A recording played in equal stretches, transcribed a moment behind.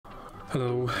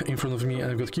Hello, in front of me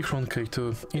I've got KEYCHRON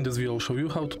K2. In this video I'll show you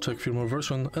how to check firmware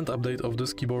version and update of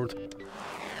this keyboard.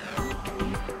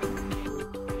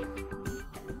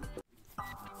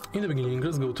 In the beginning,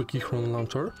 let's go to KEYCHRON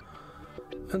launcher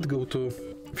and go to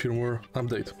firmware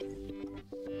update.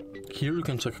 Here you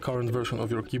can check current version of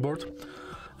your keyboard,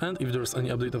 and if there's any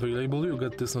update available you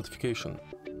get this notification.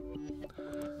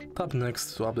 Tap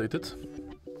next to update it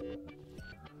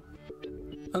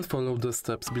and follow the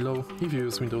steps below if you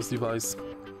use Windows device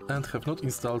and have not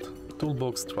installed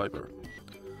Toolbox driver.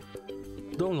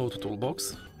 Download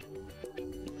Toolbox,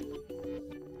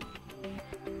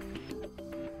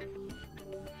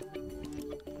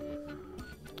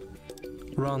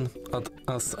 run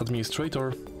as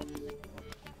administrator,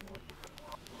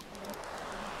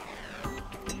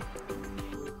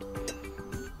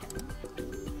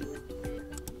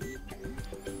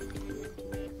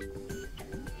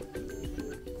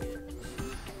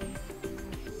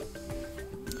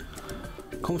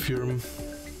 confirm,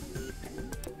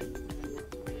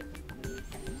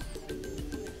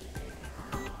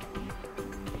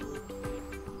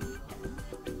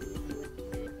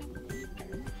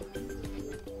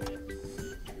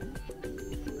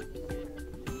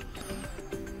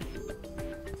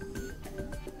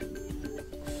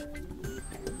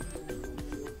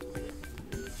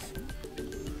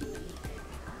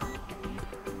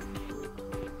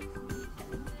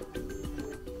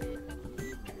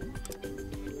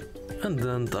 and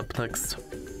then tap next.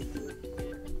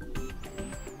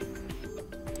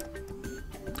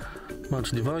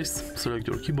 Match device, select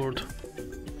your keyboard,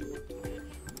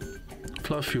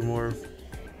 flash firmware,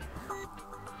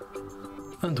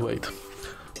 and wait.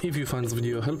 If you find this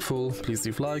video helpful, please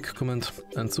leave like, comment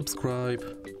and subscribe.